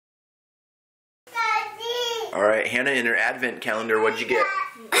All right, Hannah, in her advent calendar, what'd you get?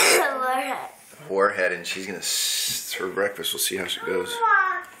 Warhead. Warhead, and she's gonna serve breakfast. We'll see how she goes.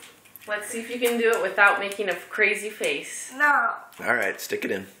 Let's see if you can do it without making a crazy face. No. All right, stick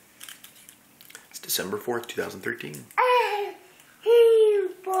it in. It's December 4th, 2013. Hey,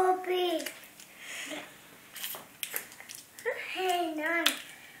 Bobby. Hey, Nan.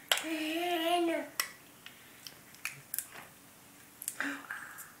 Hey,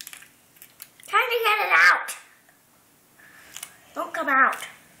 time to get it out. Don't come out.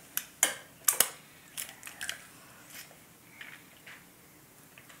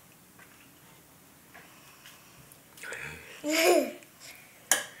 Need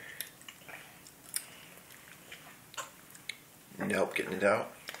help getting it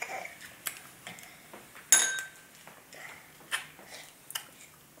out?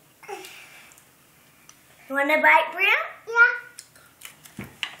 You want a bite, Brant? Yeah.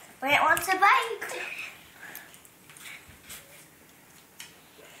 Brant wants a bite.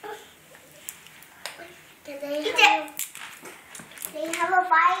 They have a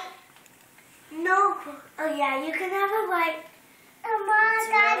bite? No. Oh yeah, you can have a bite. Mama,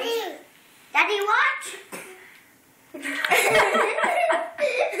 Daddy. Daddy, watch.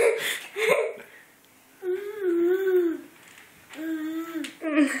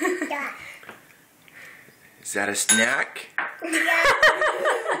 Is that a snack? Yeah.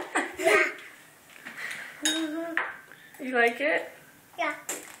 You like it? Yeah.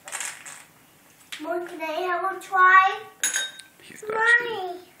 Mom, can I have a try? He's not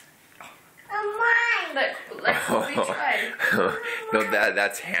Mine. Mine. Let Colby try. No,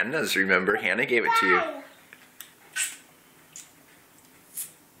 that's Hannah's, remember? Hannah gave it to you.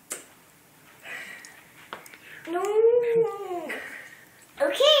 No.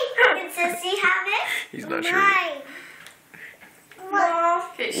 Okay, can Sissy have it? He's not Mine. sure.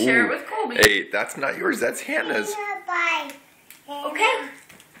 Okay, share it with Colby. Hey, that's not yours, that's Hannah's. Bye. Okay.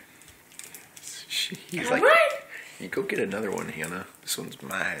 He's like, you go get another one, Hannah. This one's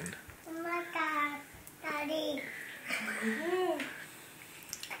mine. Oh my God, Daddy.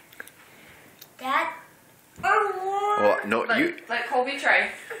 Dad? Well, no, you. Let Colby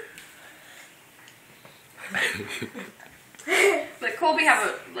try. Let Colby have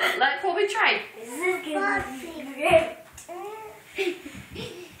a. Let Colby try.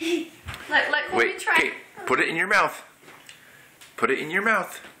 Let Colby Wait, try. okay, put it in your mouth. Put it in your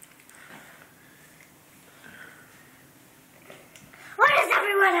mouth. Why does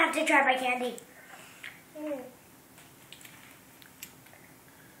everyone have to try my candy?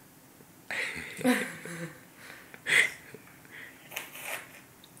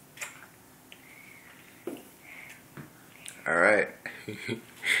 All right. Why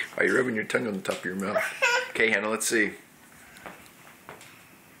are you rubbing your tongue on the top of your mouth? Okay, Hannah, let's see.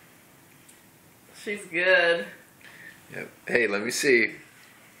 She's good. Yep. Hey, let me see.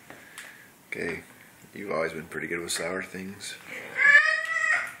 Okay. You've always been pretty good with sour things.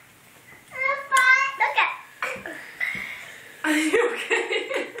 Look at. Are you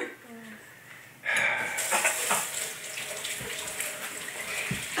okay?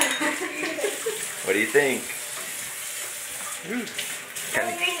 What do you think?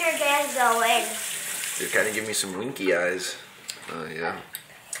 My finger can't go in. You're kind of giving me some winky eyes. Oh, yeah.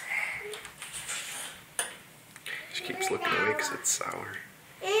 She keeps looking away because it's sour.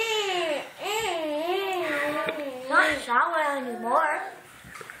 Not sour anymore.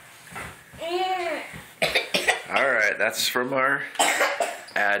 Alright, that's from our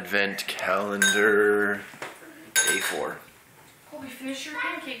Advent calendar, day 4. Colby, finish your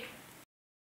pancake.